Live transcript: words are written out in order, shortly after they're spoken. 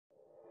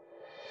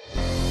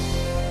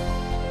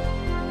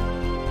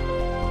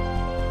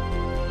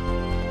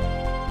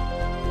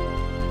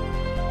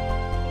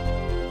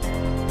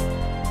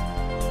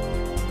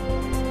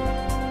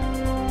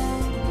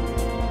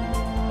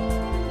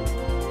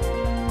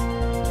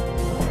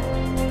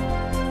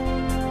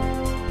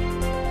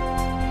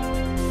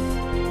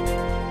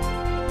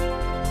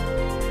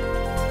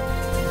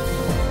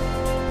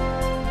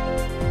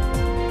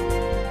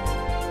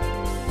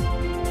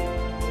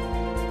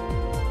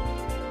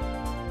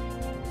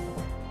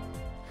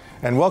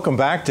And welcome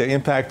back to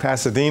Impact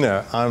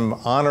Pasadena. I'm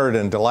honored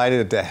and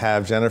delighted to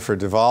have Jennifer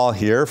DeVoll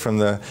here from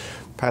the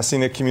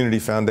Pasadena Community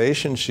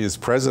Foundation. She is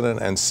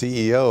president and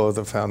CEO of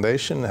the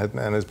foundation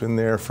and has been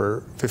there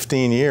for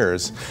 15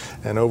 years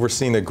and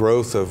overseen the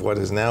growth of what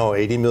is now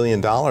 $80 million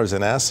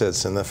in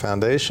assets in the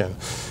foundation.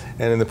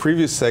 And in the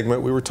previous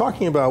segment, we were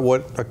talking about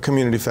what a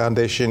community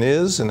foundation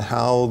is and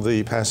how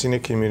the Pasadena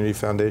Community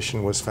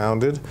Foundation was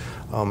founded,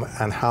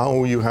 and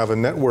how you have a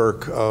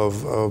network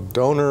of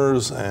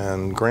donors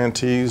and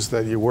grantees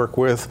that you work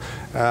with,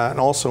 and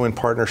also in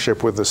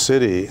partnership with the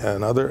city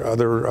and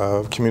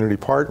other community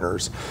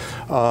partners.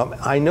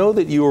 I know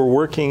that you are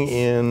working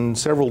in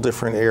several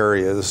different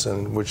areas,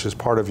 and which is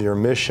part of your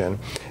mission.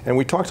 And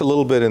we talked a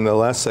little bit in the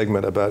last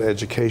segment about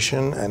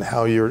education and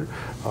how you're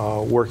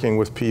working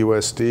with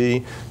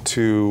PUSD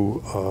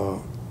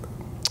to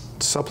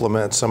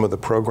supplement some of the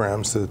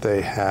programs that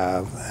they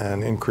have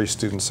and increase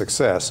student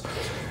success.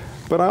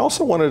 But I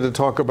also wanted to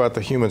talk about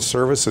the human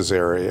services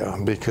area,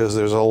 because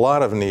there's a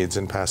lot of needs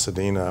in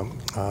Pasadena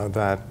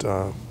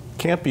that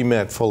can't be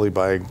met fully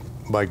by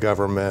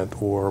government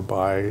or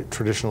by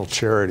traditional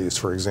charities,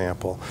 for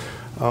example.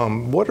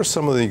 What are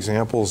some of the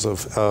examples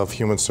of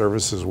human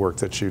services work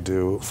that you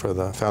do for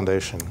the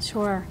foundation?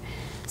 Sure.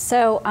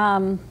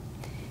 So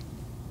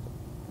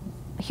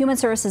human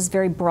services is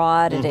very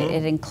broad. Mm-hmm.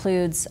 It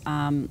includes,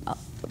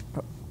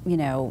 you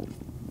know,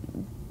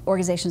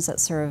 organizations that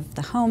serve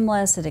the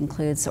homeless. It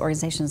includes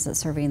organizations that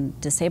serving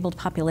disabled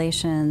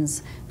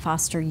populations,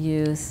 foster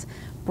youth,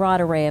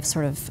 broad array of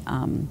sort of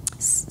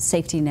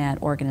safety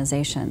net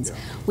organizations. Yeah.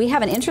 We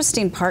have an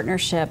interesting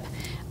partnership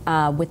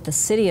with the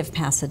city of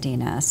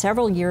Pasadena.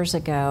 Several years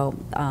ago,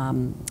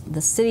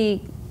 the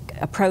city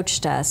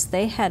approached us.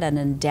 They had an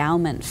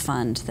endowment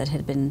fund that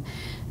had been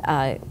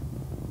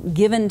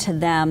given to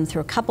them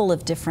through a couple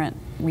of different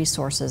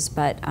resources,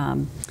 but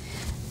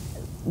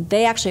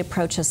they actually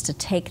approached us to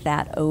take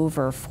that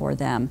over for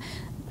them.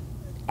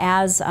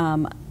 As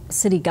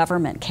city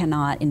government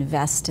cannot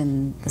invest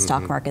in the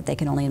stock market, they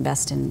can only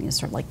invest in, you know,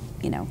 sort of like,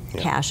 you know,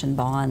 cash and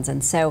bonds.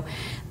 And so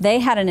they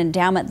had an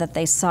endowment that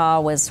they saw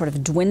was sort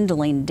of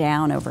dwindling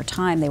down over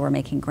time. They were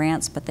making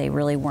grants, but they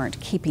really weren't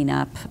keeping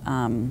up,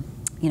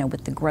 you know,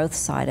 with the growth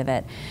side of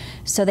it.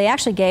 So they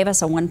actually gave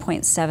us a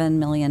 $1.7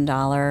 million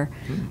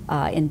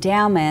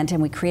endowment, and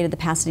we created the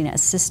Pasadena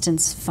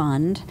Assistance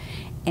Fund.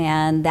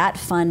 And that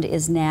fund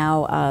is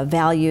now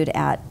valued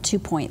at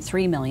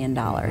 $2.3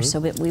 million. So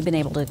we've been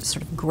able to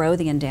sort of grow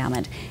the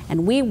endowment.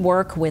 And we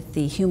work with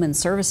the Human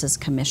Services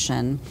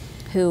Commission,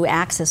 who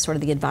acts as sort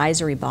of the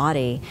advisory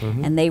body,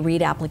 and they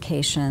read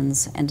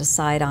applications and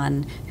decide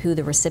on who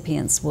the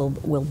recipients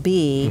will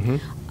be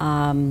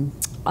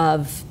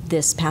of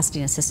this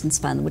Pasadena Assistance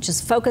Fund, which is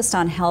focused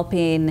on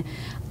helping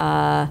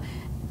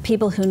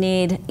people who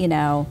need, you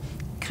know,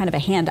 kind of a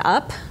hand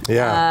up,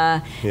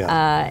 and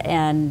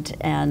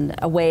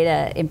a way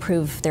to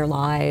improve their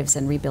lives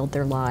and rebuild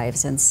their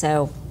lives. And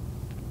so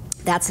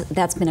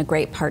that's been a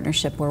great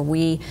partnership where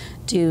we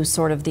do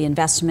sort of the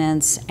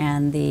investments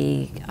and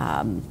the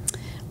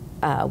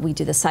we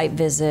do the site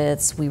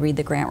visits, we read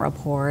the grant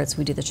reports,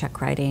 we do the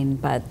check writing,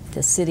 but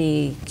the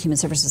City Human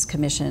Services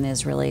Commission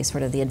is really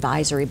sort of the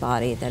advisory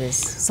body that is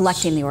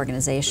selecting the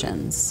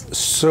organizations.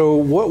 So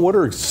what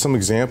are some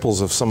examples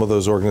of some of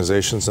those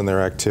organizations and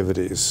their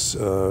activities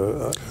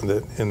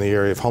in the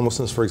area of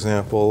homelessness, for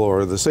example,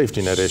 or the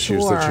safety net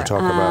issues that you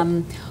talk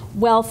about?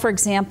 Well, for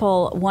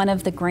example, one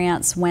of the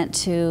grants went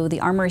to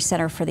the Armory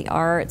Center for the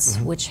Arts,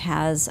 which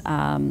has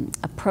a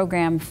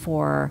program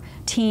for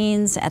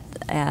teens at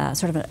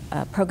sort of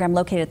a program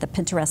located at the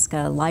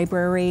Pintoresca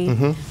Library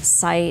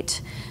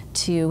site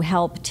to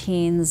help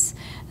teens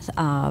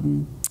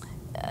who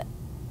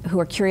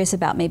are curious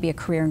about maybe a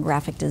career in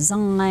graphic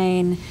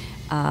design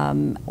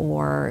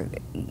or,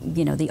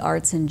 you know, the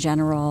arts in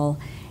general,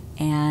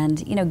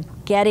 and, you know,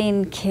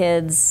 getting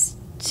kids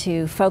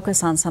to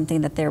focus on something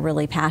that they're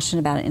really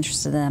passionate about and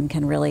interested in them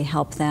can really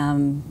help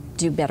them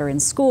do better in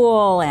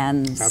school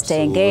and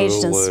stay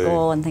engaged in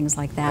school and things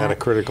like that. At a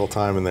critical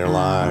time in their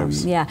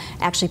lives. Yeah,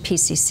 actually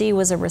PCC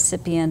was a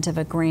recipient of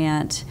a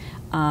grant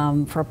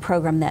for a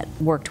program that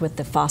worked with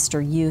the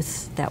foster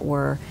youth that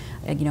were,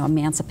 you know,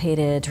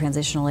 emancipated,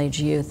 transitional age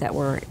youth that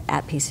were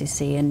at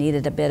PCC and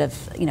needed a bit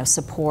of, you know,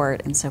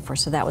 support and so forth.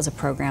 So that was a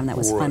program that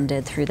was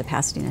funded through the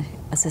Pasadena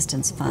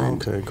Assistance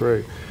Fund. Okay,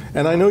 great.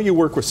 And I know you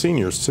work with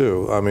seniors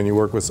too. I mean, you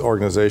work with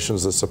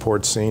organizations that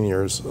support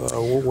seniors.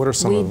 What are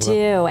some of them? We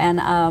do,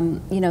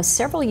 and you know,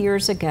 several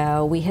years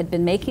ago, we had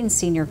been making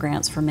senior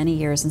grants for many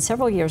years, and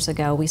several years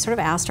ago, we sort of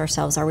asked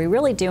ourselves, are we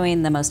really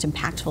doing the most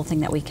impactful thing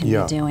that we can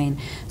be doing?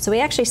 So we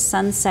actually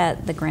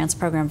sunset the grants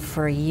program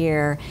for a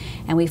year,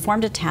 and we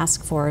formed a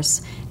task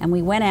force, and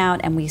we went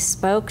out and we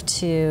spoke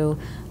to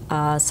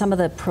some of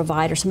the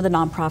providers, some of the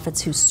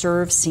nonprofits who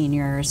serve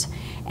seniors,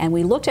 and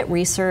we looked at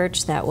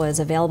research that was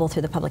available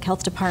through the Public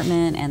Health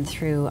Department and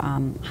through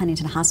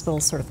Huntington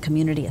Hospital's sort of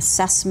community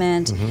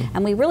assessment,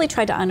 and we really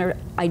tried to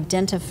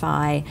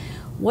identify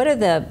what are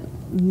the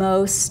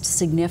most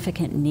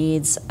significant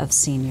needs of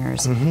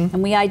seniors.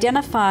 And we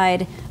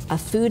identified a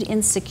food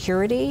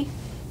insecurity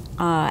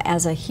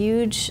as a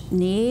huge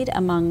need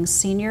among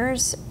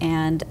seniors,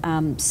 and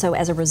so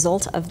as a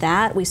result of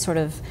that,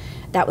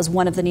 that was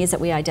one of the needs that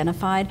we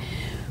identified.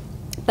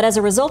 But as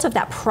a result of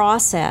that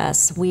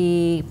process,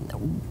 we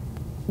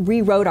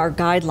rewrote our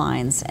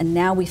guidelines, and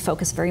now we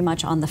focus very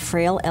much on the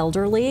frail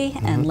elderly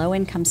and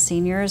low-income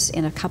seniors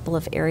in a couple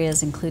of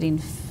areas, including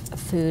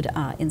food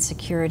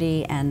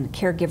insecurity and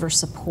caregiver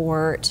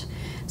support.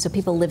 So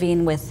people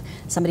living with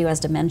somebody who has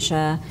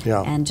dementia,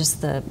 and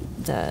just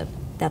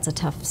that's a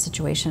tough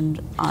situation.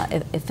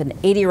 If an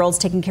 80-year-old's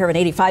taking care of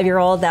an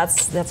 85-year-old,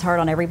 that's hard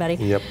on everybody.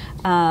 Yep.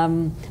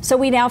 So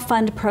we now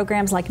fund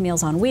programs like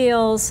Meals on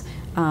Wheels,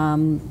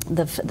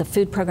 the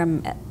food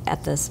program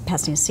at the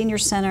Pasadena Senior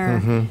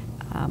Center.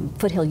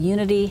 Foothill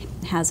Unity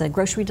has a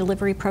grocery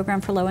delivery program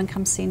for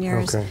low-income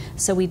seniors. Okay.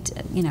 So we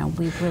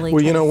really.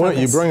 Well, you know what?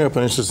 You bring up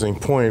an interesting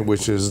point,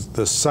 which is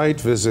the site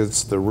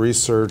visits, the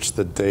research,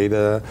 the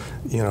data.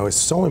 You know, it's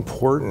so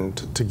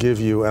important to give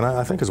you. And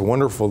I think it's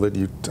wonderful that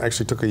you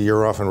actually took a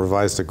year off and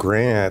revised a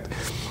grant.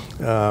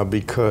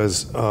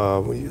 Because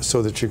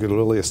so that you could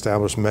really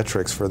establish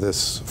metrics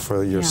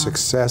for your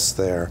success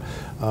there,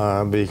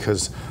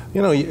 because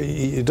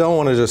you don't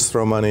want to just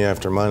throw money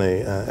after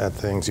money at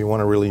things. You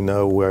want to really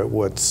know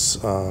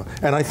what's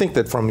and I think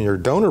that from your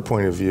donor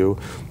point of view,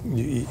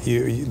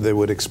 they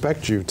would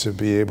expect you to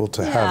be able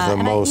to have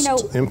the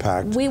most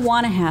impact. We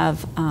want to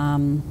have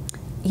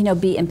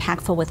be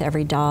impactful with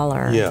every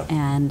dollar,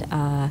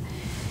 and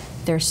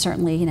there's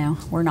certainly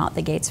we're not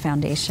the Gates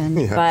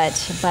Foundation,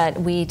 but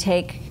we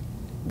take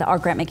our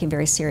grant making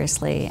very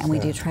seriously, and we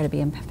do try to be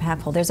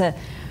impactful.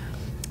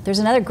 There's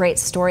another great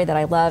story that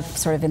I love,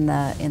 sort of in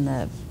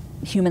the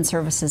human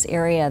services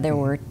area. There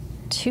were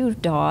two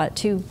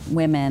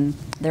women.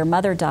 Their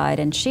mother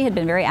died, and she had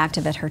been very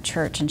active at her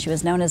church, and she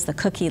was known as the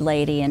cookie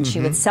lady, and she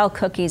would sell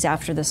cookies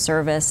after the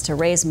service to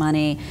raise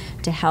money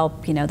to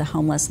help the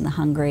homeless and the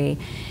hungry.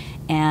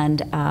 And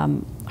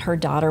her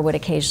daughter would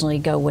occasionally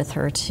go with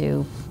her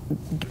to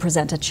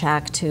present a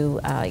check to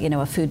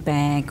a food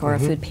bank or a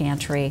food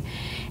pantry.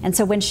 And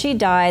so when she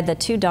died, the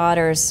two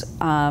daughters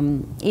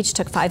each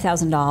took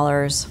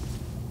 $5,000,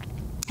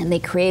 and they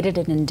created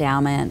an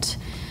endowment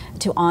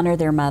to honor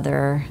their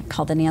mother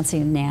called the Nancy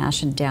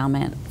Nash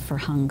Endowment for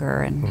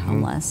Hunger and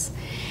Homeless.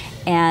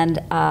 And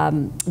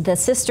the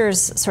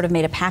sisters sort of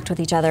made a pact with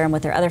each other and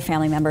with their other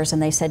family members,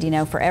 and they said,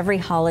 for every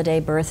holiday,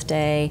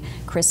 birthday,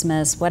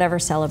 Christmas, whatever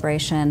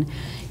celebration,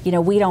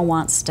 we don't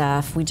want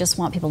stuff. We just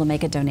want people to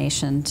make a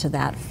donation to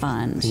that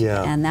fund.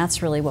 And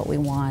that's really what we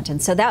want.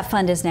 And so that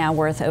fund is now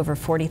worth over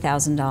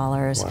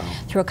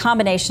 $40,000 through a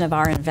combination of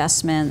our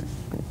investment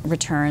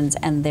returns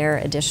and their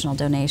additional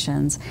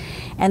donations.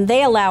 And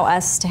they allow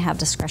us to have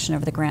discretion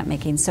over the grant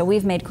making. So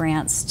we've made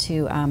grants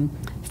to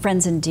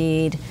Friends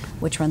Indeed,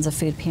 which runs a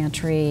food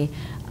pantry,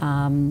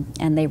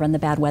 and they run the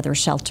Bad Weather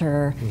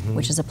Shelter,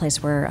 which is a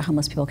place where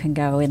homeless people can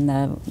go in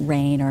the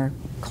rain or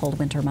cold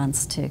winter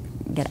months to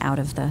get out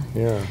of the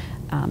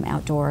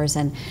outdoors.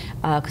 And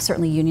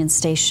certainly Union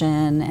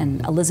Station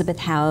and Elizabeth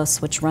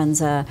House, which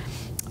runs a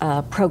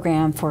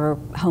program for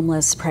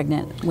homeless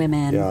pregnant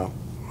women.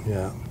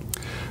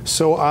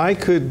 So I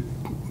could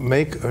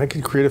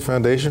create a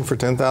foundation for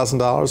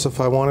 $10,000 if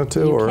I wanted to?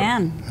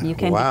 You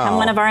can become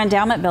one of our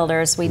endowment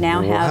builders. We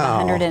now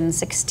have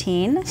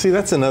 116. See,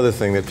 that's another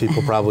thing that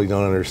people probably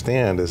don't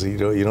understand is you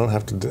don't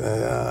have to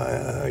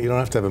have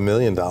 $1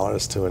 million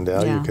to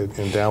endow. You could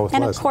endow with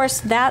less. And of course,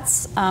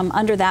 that's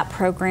under that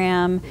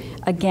program.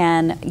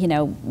 Again,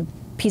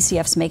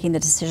 PCF's making the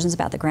decisions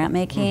about the grant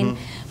making,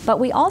 but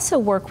we also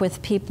work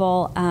with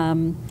people.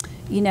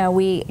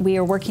 We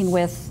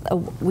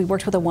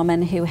worked with a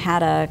woman who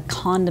had a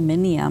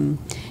condominium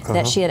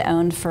that she had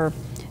owned for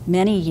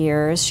many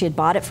years. She had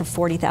bought it for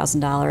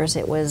 $40,000.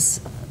 It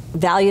was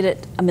valued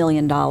at $1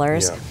 million.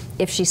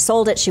 If she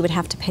sold it, she would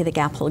have to pay the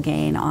capital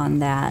gain on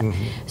that.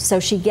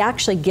 So she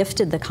actually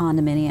gifted the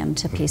condominium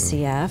to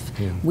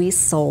PCF. We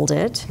sold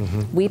it.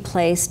 We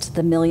placed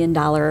the $1 million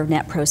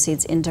net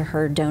proceeds into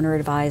her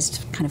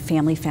donor-advised kind of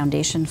family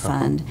foundation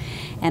fund.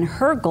 And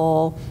her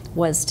goal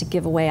was to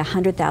give away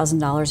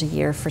 $100,000 a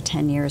year for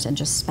 10 years and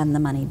just spend the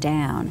money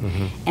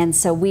down. And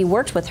so we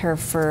worked with her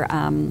for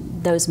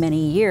those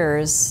many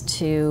years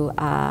to,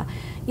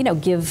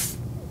 give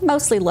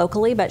mostly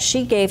locally, but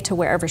she gave to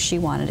wherever she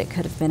wanted. It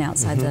could have been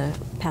outside the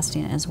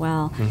Pasadena as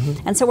well.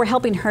 And so we're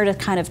helping her to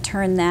kind of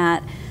turn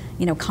that,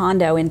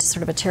 condo into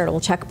sort of a charitable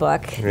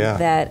checkbook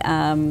that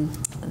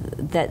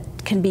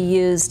can be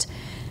used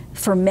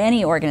for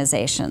many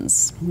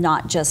organizations,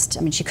 not just,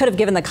 she could have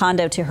given the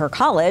condo to her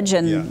college,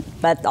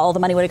 but all the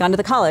money would have gone to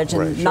the college.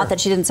 And not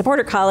that she didn't support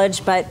her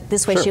college, but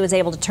this way she was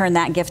able to turn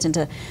that gift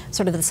into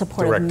sort of the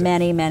support of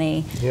many,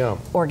 many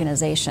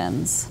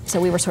organizations. So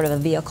we were sort of a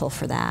vehicle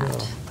for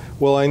that.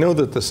 Well, I know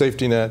that the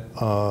safety net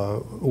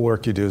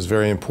work you do is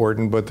very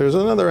important, but there's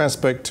another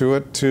aspect to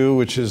it too,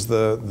 which is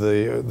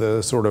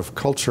the sort of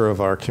culture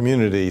of our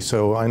community.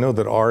 So I know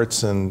that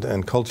arts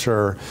and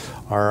culture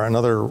are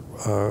another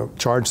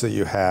charge that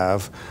you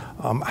have.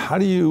 How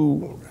do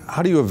you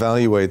how do you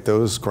evaluate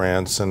those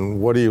grants,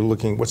 and what are you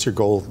looking? What's your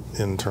goal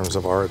in terms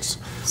of arts?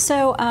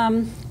 So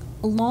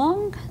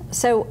long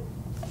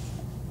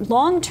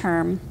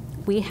term,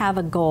 we have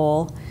a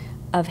goal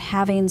of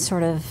having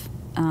sort of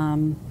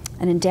an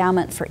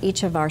endowment for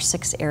each of our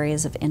 6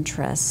 areas of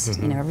interest.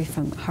 You know,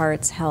 everything from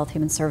arts, health,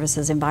 human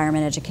services,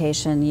 environment,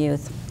 education,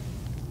 youth.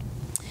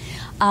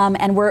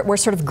 And we're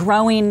sort of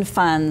growing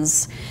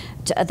funds.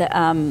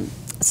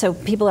 So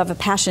people who have a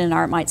passion in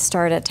art might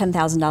start at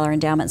 $10,000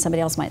 endowment, somebody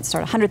else might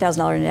start a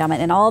 $100,000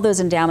 endowment, and all those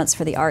endowments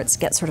for the arts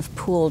get sort of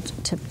pooled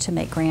to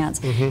make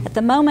grants. At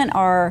the moment,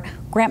 our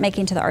grant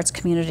making to the arts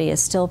community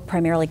is still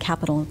primarily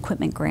capital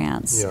equipment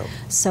grants. Yeah.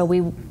 So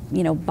we've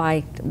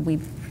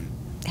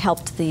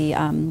helped the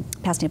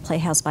Pasadena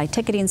Playhouse buy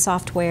ticketing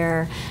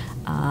software.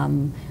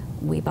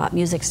 We bought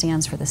music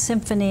stands for the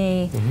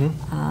symphony.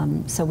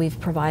 So we've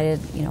provided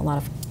a lot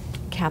of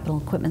capital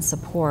equipment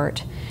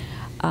support.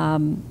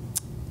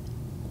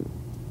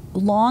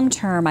 Long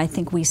term, I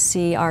think we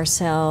see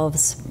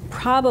ourselves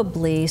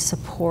probably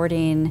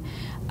supporting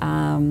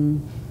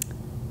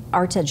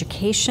arts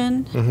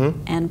education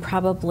and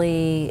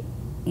probably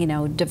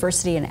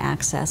diversity and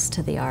access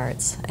to the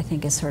arts, I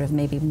think, is sort of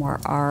maybe more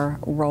our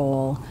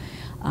role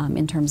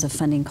in terms of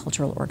funding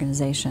cultural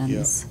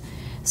organizations. Yeah.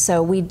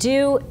 So we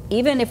do,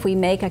 even if we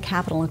make a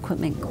capital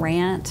equipment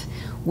grant,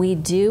 we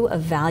do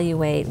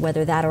evaluate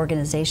whether that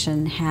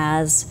organization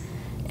has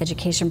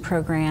education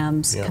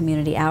programs,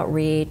 community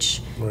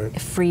outreach,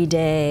 free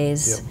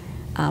days,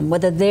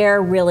 whether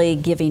they're really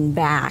giving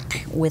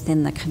back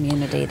within the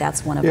community.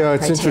 That's one of our criteria.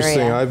 Yeah, it's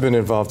interesting. I've been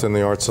involved in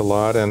the arts a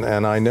lot,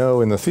 and I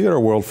know in the theater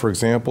world, for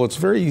example, it's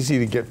very easy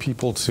to get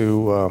people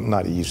to,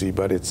 not easy,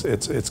 but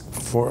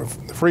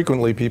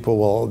frequently people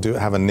will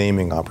have a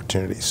naming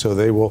opportunity. So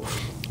they will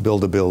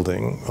build a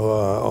building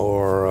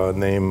or a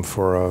name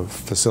for a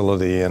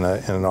facility in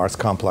an arts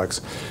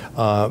complex.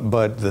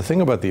 But the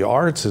thing about the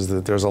arts is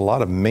that there's a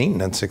lot of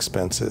maintenance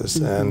expenses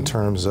in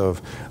terms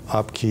of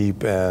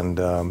upkeep and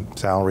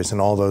salaries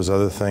and all those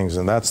other things,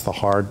 and that's the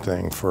hard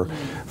thing for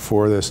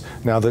this.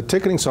 Now, the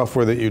ticketing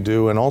software that you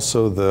do and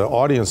also the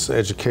audience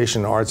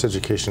education, arts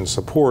education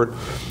support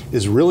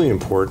is really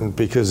important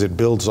because it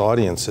builds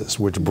audiences,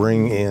 which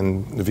bring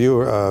in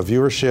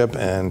viewership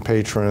and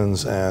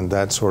patrons, and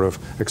that sort of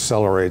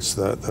accelerates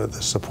the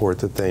support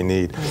that they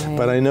need. Right.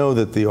 But I know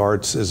that the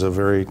arts is a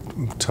very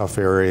tough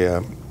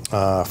area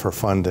for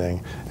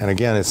funding, and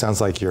again, it sounds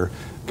like you're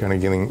kind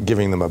of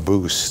giving them a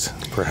boost,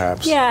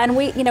 perhaps. Yeah, and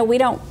we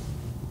don't,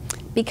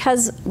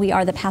 because we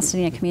are the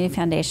Pasadena Community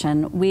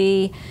Foundation,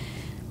 we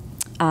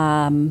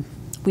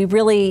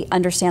really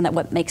understand that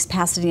what makes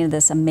Pasadena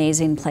this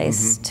amazing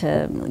place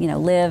to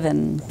live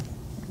and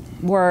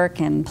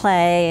work and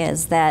play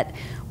is that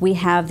we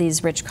have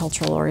these rich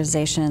cultural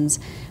organizations,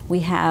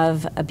 we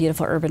have a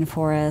beautiful urban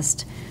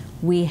forest,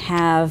 we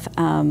have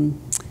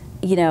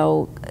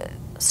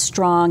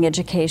strong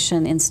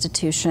education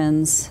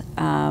institutions,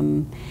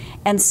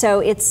 and so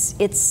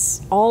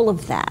it's all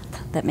of that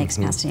makes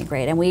Pasadena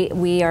great, and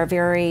we are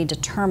very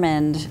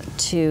determined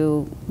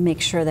to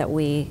make sure that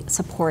we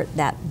support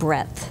that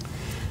breadth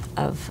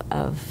of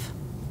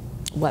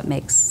what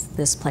makes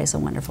this place a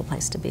wonderful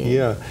place to be.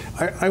 Yeah,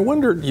 I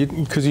wondered,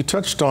 because you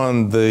touched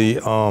on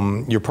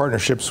your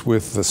partnerships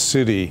with the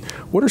city.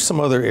 What are some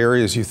other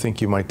areas you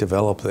think you might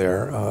develop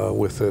there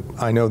with it?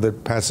 I know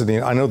that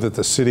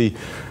the city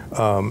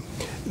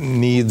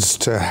needs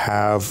to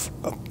have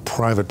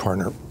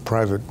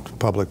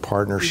private-public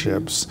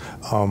partnerships.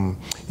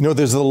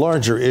 There's a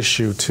larger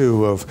issue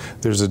too of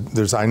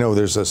I know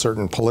there's a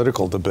certain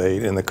political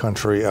debate in the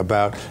country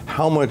about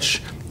how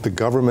much the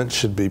government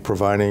should be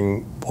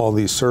providing all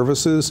these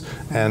services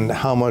and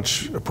how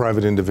much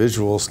private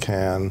individuals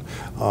can,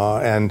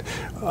 and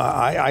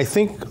I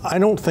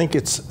don't think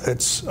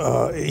it's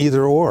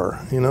either or.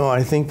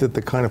 I think that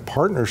the kind of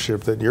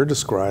partnership that you're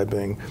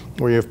describing,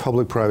 where you have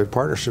public-private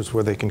partnerships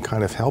where they can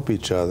kind of help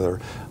each other.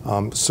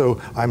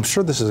 So I'm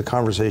sure this is a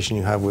conversation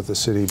you have with the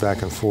city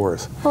back and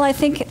forth. Well, I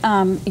think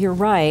you're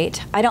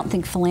right. I don't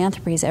think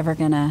philanthropy is ever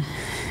going to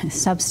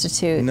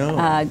substitute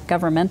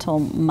governmental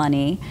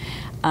money.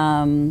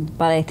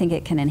 But I think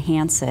it can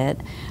enhance it.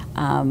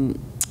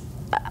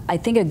 I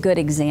think a good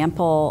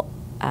example,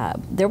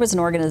 there was an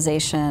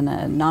organization,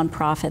 a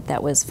nonprofit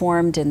that was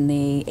formed in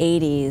the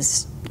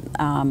 80s.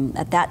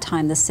 At that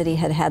time, the city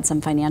had some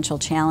financial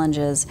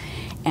challenges,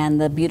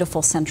 and the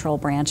beautiful central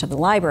branch of the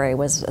library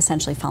was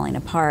essentially falling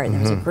apart. And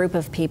there was a group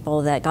of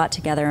people that got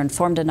together and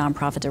formed a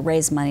nonprofit to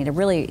raise money to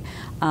really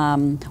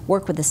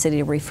work with the city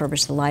to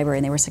refurbish the library,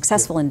 and they were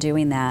successful in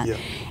doing that. Yeah.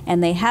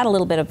 And they had a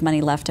little bit of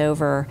money left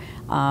over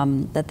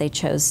that they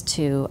chose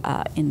to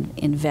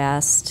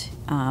invest,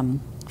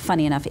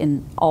 funny enough,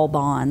 in all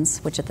bonds,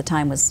 which at the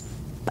time was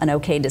an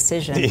okay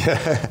decision.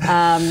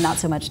 Yeah. Not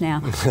so much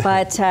now.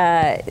 But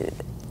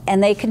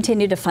and they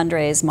continued to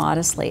fundraise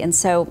modestly. And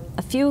so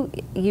a few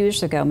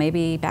years ago,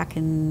 maybe back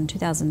in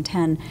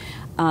 2010,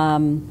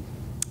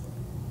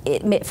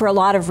 for a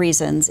lot of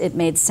reasons, it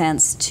made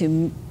sense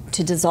to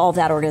dissolve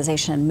that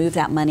organization and move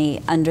that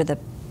money under the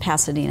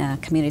Pasadena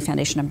Community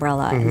Foundation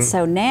umbrella. And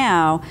so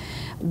now,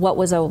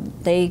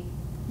 they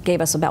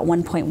gave us about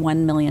 $1.1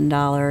 million.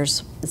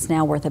 It's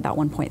now worth about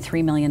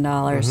 $1.3 million.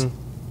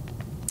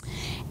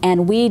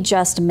 And we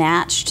just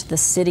matched the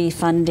city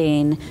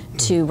funding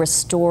to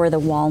restore the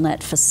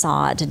Walnut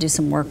facade, to do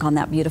some work on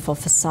that beautiful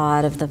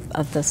facade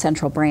of the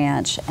Central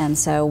Branch. And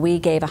so we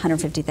gave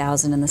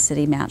 $150,000 and the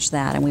city matched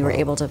that, and we were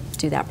able to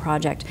do that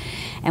project.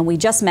 And we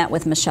just met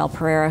with Michelle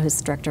Pereira, who's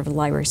the director of the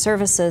Library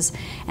Services,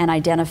 and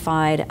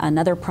identified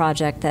another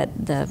project that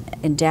the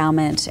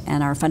endowment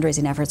and our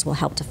fundraising efforts will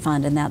help to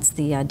fund, and that's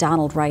the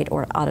Donald Wright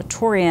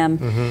Auditorium,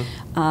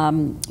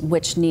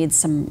 which needs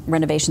some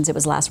renovations. It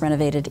was last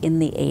renovated in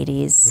the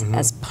 80s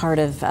as part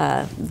of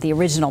the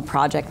original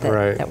project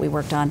that we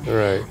worked on.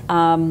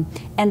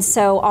 And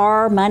so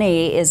our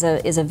money is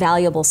a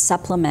valuable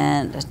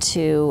supplement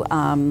to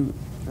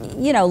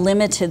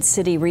limited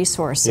city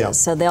resources.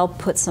 So they'll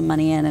put some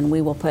money in, and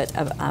we will put.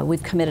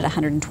 We've committed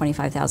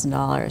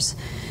 $125,000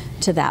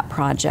 to that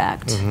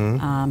project.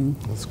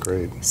 That's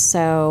great.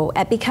 So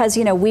because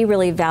we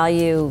really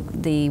value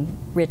the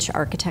rich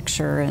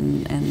architecture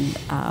and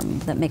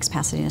that makes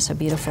Pasadena so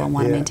beautiful, and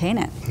want to maintain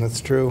it. That's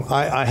true.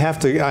 I have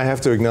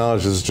to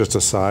acknowledge, this is just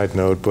a side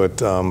note, but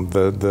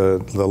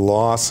the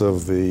loss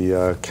of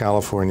the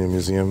California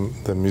Museum,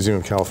 the Museum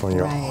of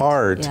California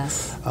Art.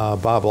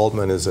 Bob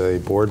Altman is a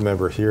board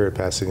member here at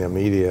Pasadena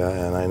Media,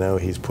 and I know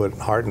he's put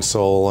heart and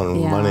soul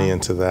and money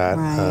into that,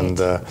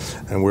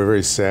 and we're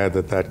very sad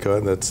that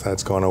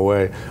that's gone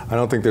away. I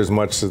don't think there's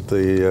much that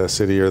the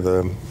city or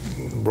the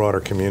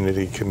broader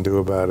community can do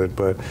about it,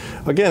 but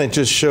again, it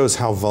just shows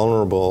how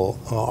vulnerable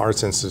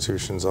arts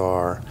institutions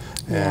are,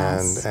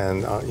 and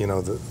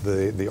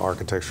the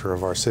architecture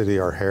of our city,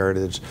 our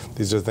heritage.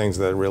 These are things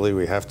that really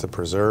we have to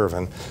preserve,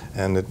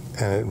 and it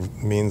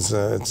means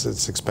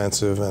it's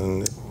expensive,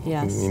 and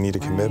you need a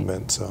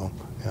commitment. So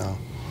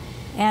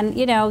And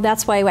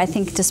that's why I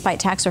think, despite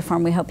tax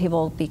reform, we hope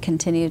people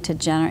continue to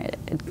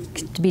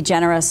be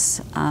generous,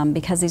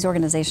 because these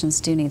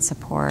organizations do need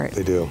support.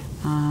 They do.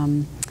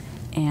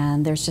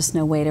 And there's just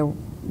no way to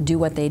do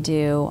what they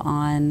do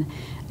on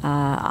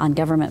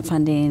government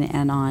funding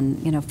and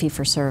on fee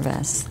for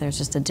service. There's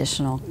just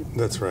additional.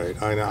 That's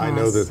right. I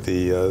know that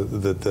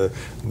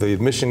the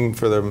admission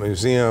for the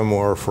museum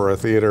or for a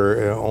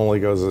theater only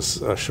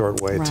goes a short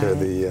way to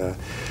the.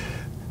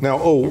 Now,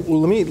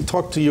 let me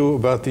talk to you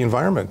about the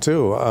environment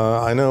too.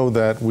 I know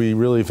that we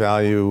really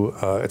value.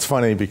 It's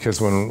funny because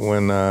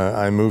when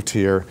I moved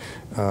here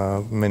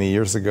many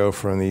years ago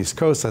from the East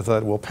Coast, I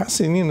thought, well,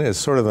 Pasadena is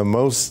sort of the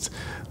most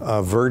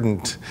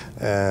verdant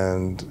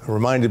and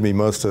reminded me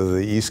most of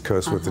the East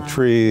Coast with the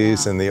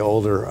trees and the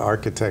older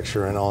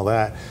architecture and all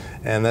that.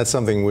 And that's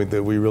something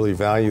that we really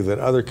value that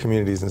other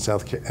communities in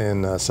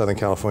Southern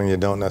California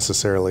don't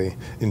necessarily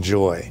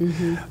enjoy.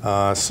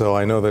 So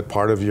I know that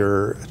part of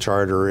your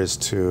charter is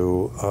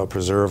to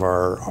preserve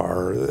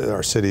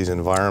our city's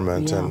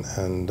environment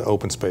and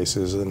open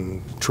spaces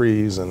and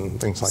trees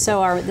and things like that.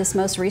 So this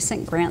most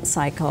recent grant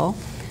cycle,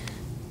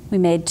 we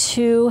made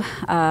two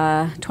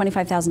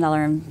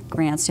 $25,000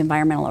 grants to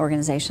environmental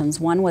organizations.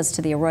 One was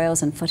to the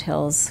Arroyos and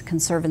Foothills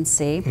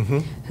Conservancy,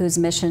 whose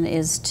mission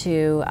is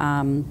to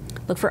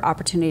look for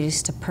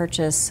opportunities to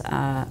purchase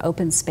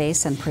open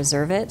space and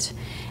preserve it,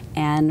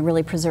 and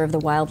really preserve the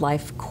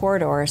wildlife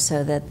corridor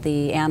so that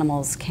the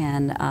animals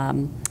can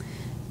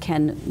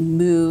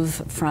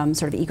move from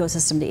sort of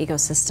ecosystem to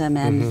ecosystem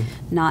and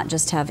not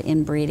just have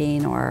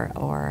inbreeding or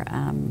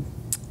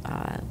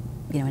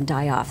and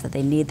die off, that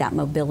they need that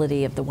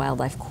mobility of the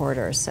wildlife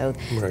corridors. So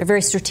they're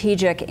very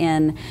strategic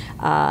in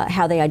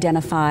how they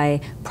identify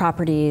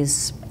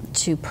properties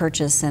to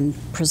purchase and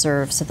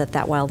preserve so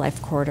that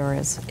wildlife corridor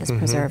is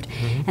preserved.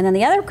 And then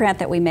the other grant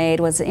that we made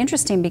was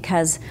interesting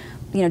because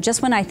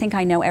just when I think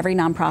I know every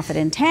nonprofit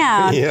in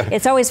town,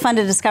 it's always fun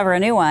to discover a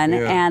new one.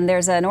 And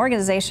there's an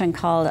organization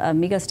called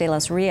Amigos de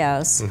los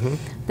Rios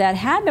that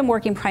had been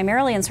working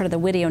primarily in sort of the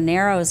Whittier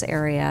Narrows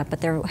area,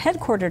 but they're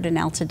headquartered in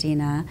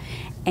Altadena.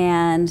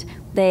 And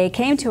they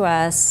came to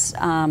us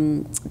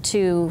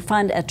to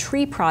fund a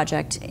tree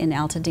project in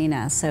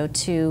Altadena, so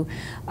to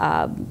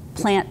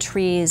plant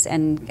trees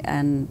and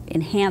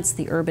enhance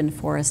the urban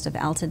forest of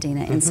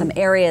Altadena in some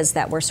areas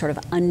that were sort of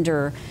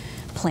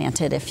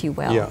underplanted, if you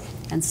will.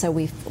 And so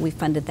we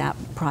funded that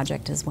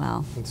project as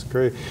well. That's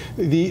great.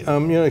 It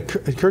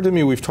occurred to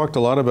me, we've talked a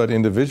lot about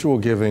individual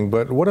giving,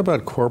 but what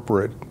about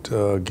corporate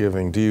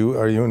giving? Do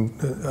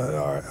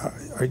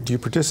you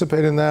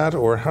participate in that,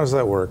 or how does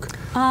that work?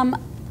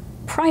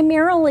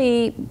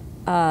 Primarily,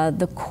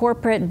 the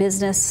corporate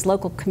business,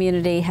 local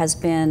community has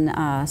been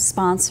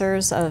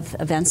sponsors of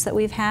events that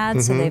we've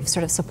had, so they've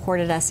sort of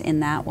supported us in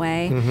that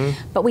way.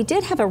 But we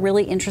did have a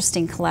really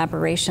interesting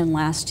collaboration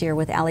last year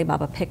with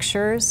Alibaba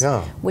Pictures,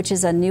 which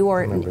is a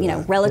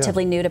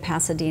relatively new to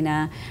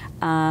Pasadena.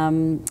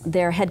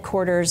 Their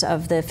headquarters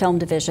of the film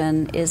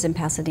division is in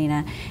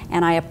Pasadena,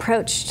 and I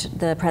approached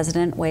the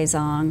president, Wei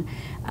Zong,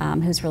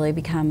 who's really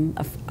become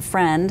a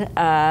friend,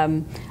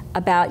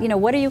 about,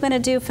 what are you going to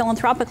do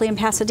philanthropically in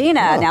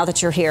Pasadena now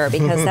that you're here?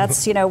 Because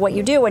that's, what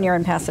you do when you're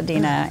in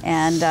Pasadena.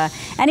 And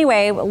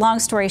anyway, long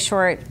story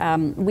short,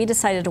 we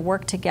decided to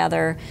work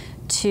together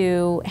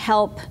to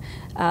help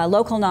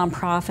local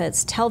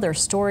nonprofits tell their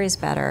stories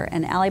better.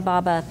 And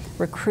Alibaba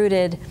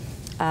recruited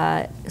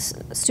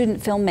student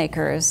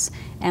filmmakers,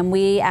 and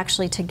we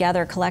actually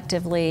together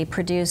collectively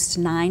produced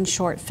 9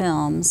 short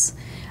films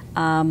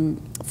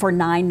for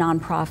 9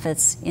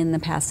 nonprofits in the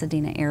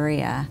Pasadena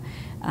area.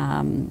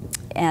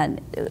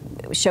 And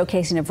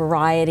showcasing a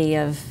variety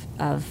of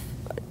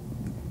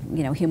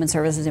human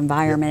services,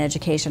 environment,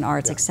 education,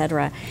 arts,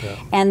 etc.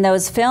 And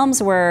those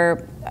films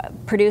were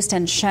produced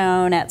and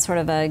shown at sort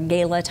of a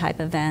gala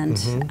type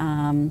event.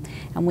 And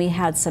we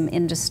had some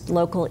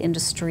local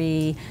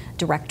industry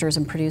directors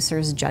and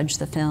producers judge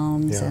the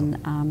films.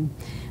 And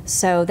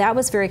so that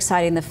was very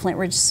exciting. The Flint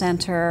Ridge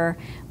Center,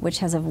 which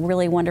has a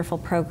really wonderful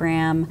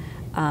program,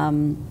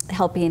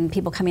 helping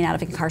people coming out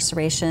of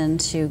incarceration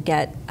to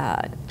get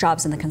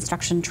jobs in the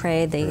construction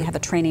trade. They have a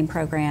training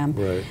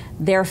program.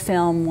 Their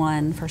film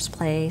won first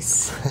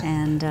place,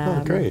 and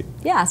great.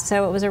 Yeah,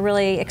 so it was a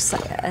really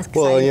exciting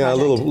Well, yeah,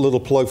 project. a little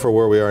plug for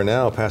where we are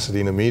now,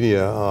 Pasadena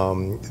Media.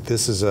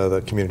 This is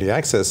the Community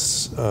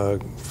Access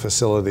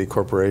Facility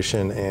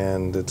Corporation,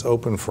 and it's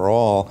open for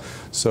all.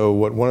 So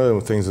one of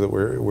the things that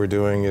we're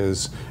doing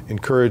is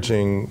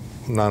encouraging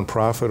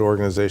nonprofit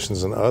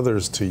organizations and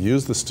others to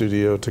use the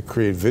studio to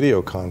create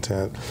video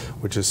content,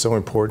 which is so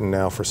important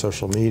now for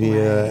social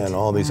media and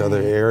all these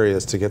other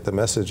areas to get the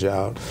message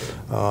out.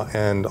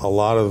 And a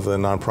lot of the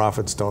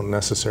nonprofits don't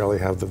necessarily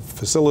have the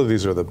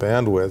facilities or the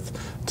bandwidth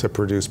to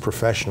produce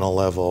professional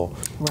level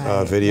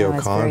video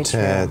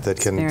content that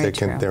can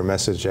get their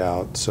message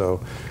out. So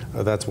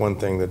that's one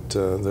thing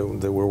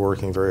that we're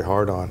working very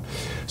hard on.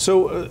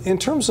 So in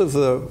terms of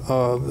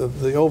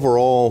the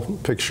overall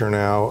picture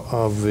now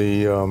of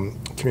the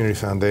Community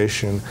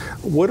Foundation,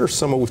 what are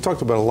we've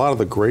talked about a lot of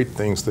the great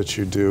things that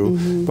you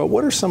do, but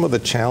what are some of the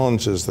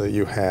challenges that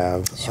you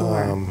have?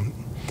 I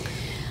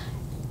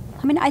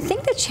mean, I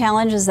think the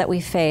challenges that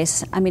we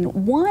face,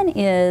 one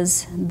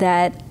is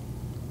that,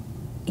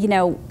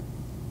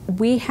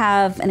 we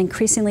have an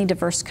increasingly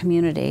diverse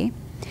community,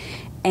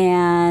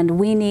 and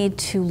we need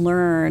to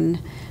learn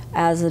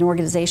as an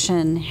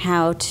organization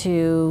how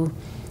to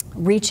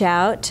reach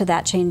out to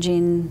that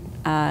changing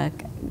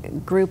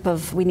group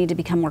of, we need to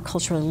become more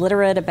culturally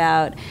literate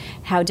about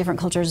how different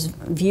cultures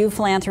view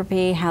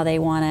philanthropy, how they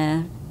want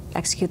to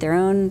execute their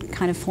own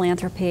kind of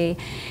philanthropy.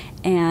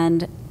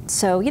 And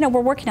so,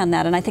 we're working on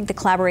that. And I think the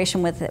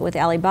collaboration with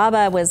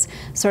Alibaba was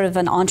sort of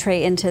an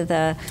entree into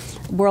the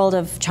world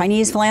of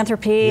Chinese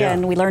philanthropy,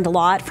 and we learned a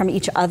lot from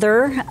each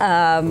other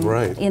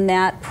in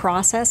that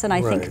process. And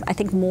I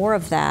think more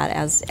of that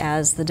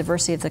as the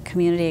diversity of the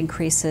community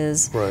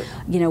increases.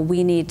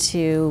 We need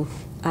to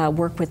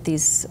work with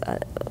these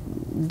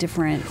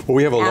different. Well,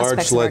 we have a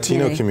large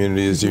Latino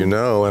community, as you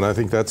know, and I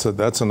think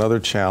that's another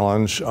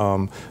challenge,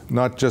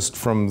 not just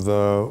from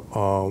the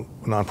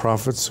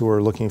nonprofits who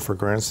are looking for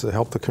grants to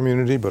help the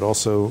community, but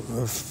also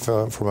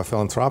from a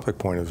philanthropic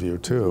point of view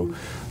too.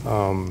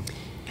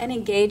 And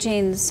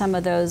engaging some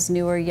of those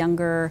newer,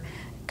 younger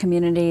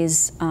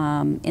communities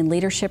in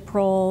leadership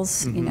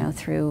roles,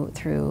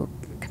 through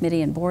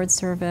committee and board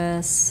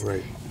service,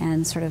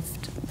 and sort of,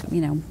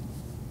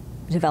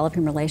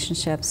 developing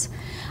relationships.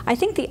 I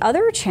think the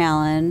other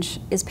challenge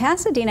is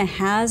Pasadena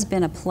has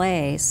been a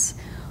place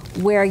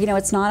where,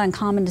 it's not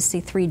uncommon to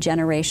see 3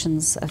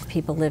 generations of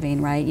people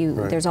living, right?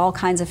 There's all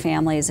kinds of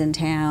families in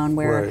town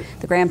where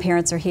the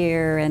grandparents are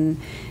here, and,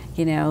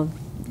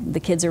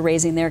 the kids are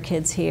raising their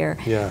kids here.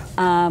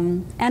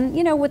 And,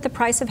 with the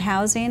price of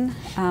housing,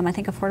 I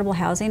think affordable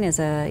housing is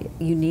a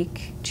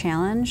unique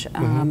challenge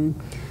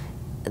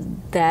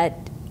that,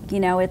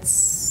 it's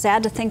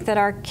sad to think that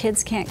our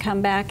kids can't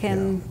come back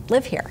and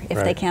live here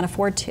if they can't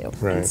afford to.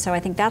 And so I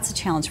think that's a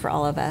challenge for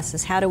all of us,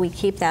 is how do we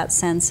keep that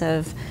sense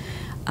of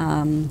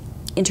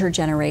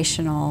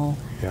intergenerational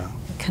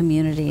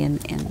community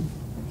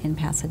in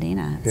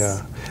Pasadena.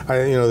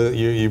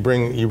 You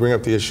bring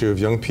up the issue of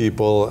young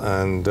people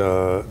and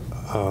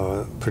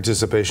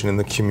participation in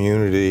the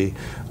community,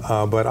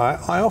 but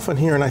I often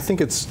hear, and I think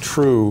it's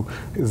true,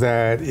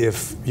 that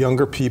if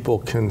younger people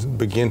can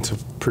begin to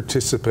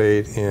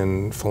participate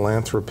in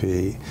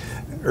philanthropy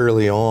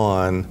early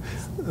on,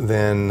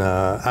 then,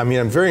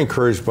 I'm very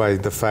encouraged by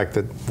the fact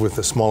that with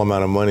a small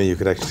amount of money you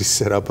could actually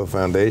set up a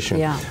foundation.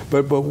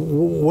 But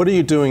what are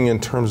you doing in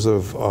terms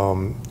of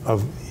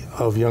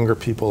younger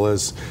people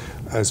as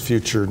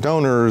future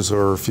donors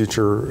or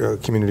future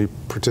community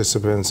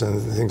participants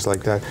and things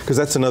like that? Because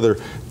that's another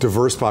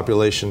diverse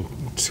population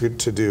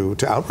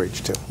to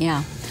outreach to.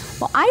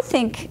 Well, I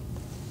think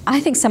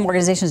some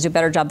organizations do a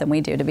better job than we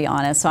do, to be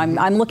honest. So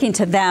I'm looking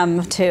to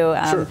them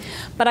to.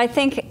 But I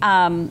think,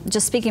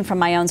 just speaking from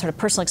my own sort of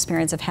personal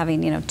experience of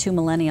having 2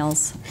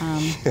 millennials,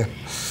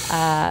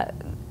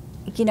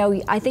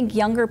 I think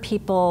younger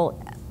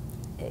people,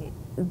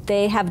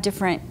 they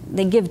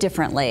give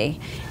differently.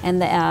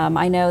 And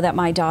I know that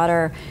my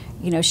daughter,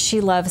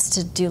 she loves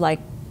to do like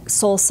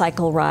Soul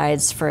Cycle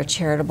rides for a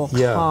charitable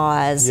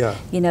cause. Yeah.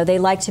 You know, they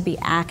like to be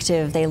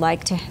active. They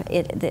like to.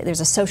 There's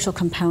a social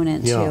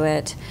component to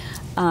it.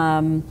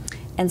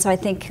 And so I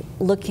think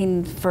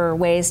looking for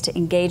ways to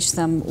engage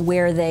them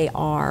where they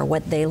are,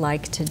 what they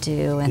like to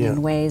do, and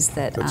in ways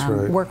that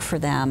work for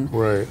them,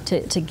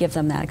 to give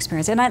them that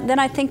experience. And then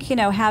I think, you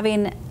know,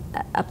 having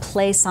a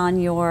place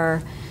on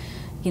your,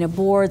 you know,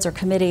 boards or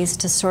committees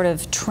to sort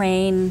of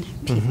train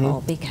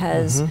people,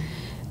 because, you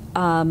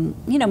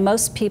know,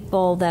 most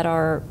people that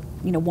are,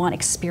 you know, want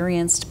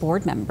experienced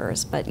board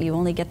members, but you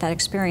only get that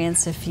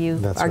experience if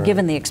you are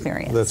given the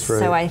experience. That's right.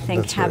 So I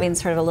think having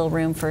sort of a little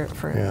room for the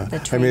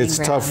training. I mean, it's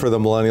tough for the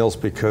millennials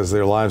because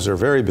their lives are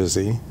very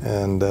busy,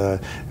 and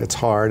it's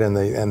hard, and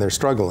they're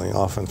struggling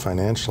often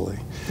financially.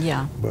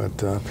 Yeah.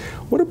 But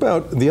what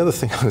about the other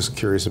thing I was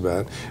curious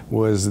about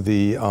was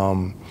the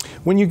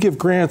when you give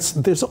grants,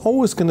 there's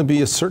always going to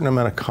be a certain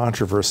amount of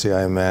controversy,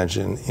 I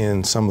imagine,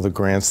 in some of the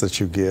grants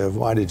that you give.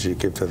 Why did you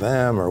give to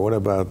them, or what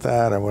about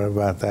that, or what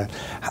about that?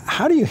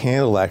 How do you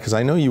handle that? Because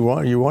I know you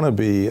want to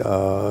be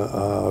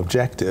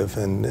objective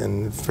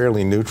and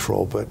fairly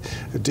neutral, but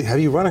have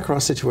you run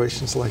across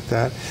situations like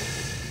that?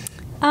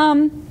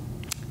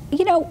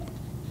 You know,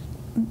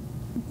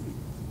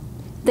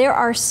 there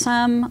are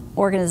some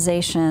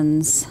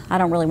organizations, I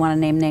don't really want to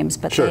name names,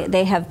 but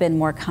they have been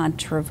more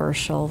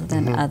controversial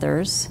than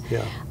others.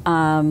 Yeah.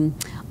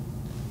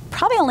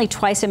 Probably only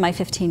twice in my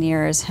 15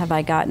 years have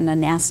I gotten a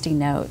nasty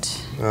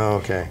note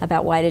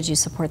about why did you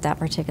support that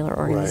particular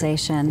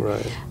organization.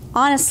 Right.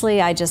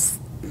 Honestly, I just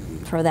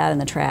throw that in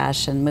the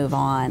trash and move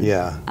on.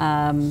 Yeah.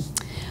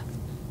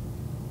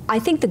 I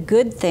think the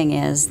good thing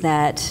is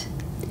that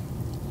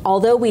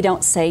although we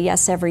don't say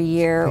yes every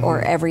year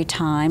or every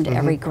time to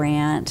every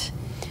grant,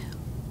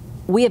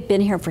 we have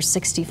been here for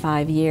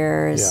 65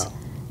 years. Yeah.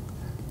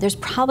 There's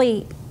probably,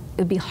 it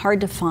would be hard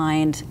to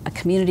find a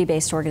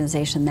community-based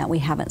organization that we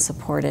haven't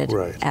supported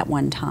at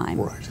one time.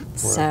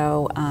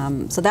 So,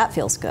 so that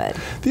feels good.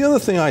 The other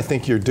thing I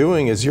think you're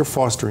doing is you're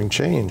fostering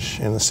change,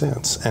 in a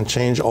sense, and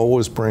change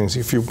always brings.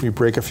 If you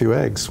break a few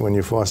eggs when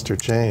you foster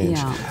change,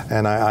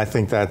 and I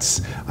think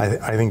that's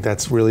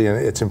really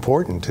it's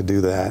important to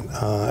do that,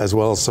 as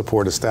well as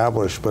support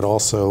established, but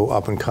also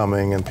up and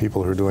coming and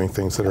people who are doing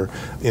things that are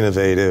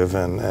innovative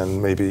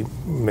and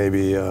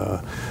maybe.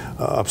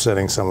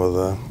 Upsetting some of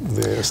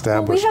the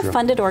established. Well, we have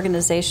funded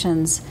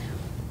organizations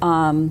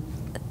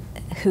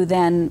who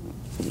then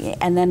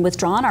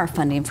withdrawn our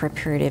funding for a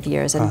period of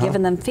years and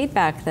given them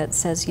feedback that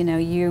says, you know,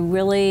 you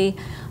really,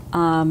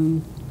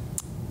 you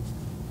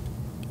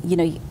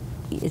know,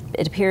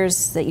 it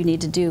appears that you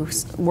need to do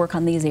work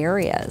on these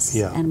areas,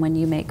 and when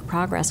you make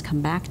progress,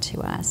 come back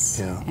to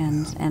us.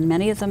 And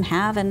many of them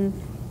have and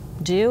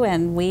do,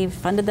 and we've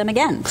funded them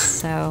again.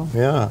 So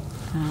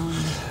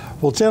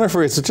well,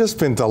 Jennifer, it's just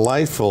been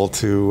delightful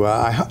to.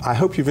 I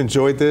hope you've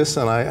enjoyed this,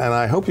 and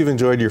I hope you've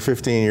enjoyed your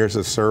 15 years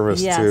of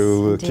service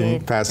to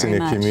the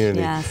Pasadena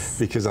community,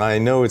 because I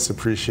know it's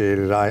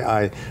appreciated.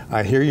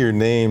 I hear your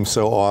name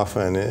so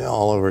often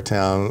all over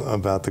town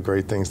about the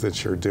great things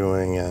that you're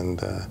doing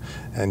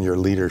and your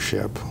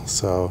leadership.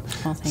 So,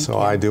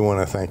 I do want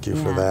to thank you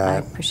for that. I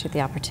appreciate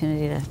the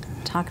opportunity to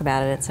talk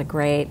about it. It's a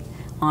great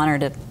honor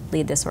to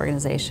lead this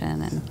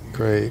organization. And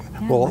great.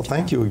 Well,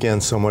 thank you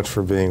again so much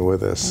for being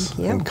with us. Thank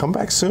you. And come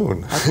back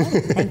soon. Okay,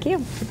 thank you.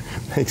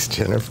 Thanks,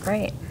 Jennifer.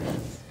 Great.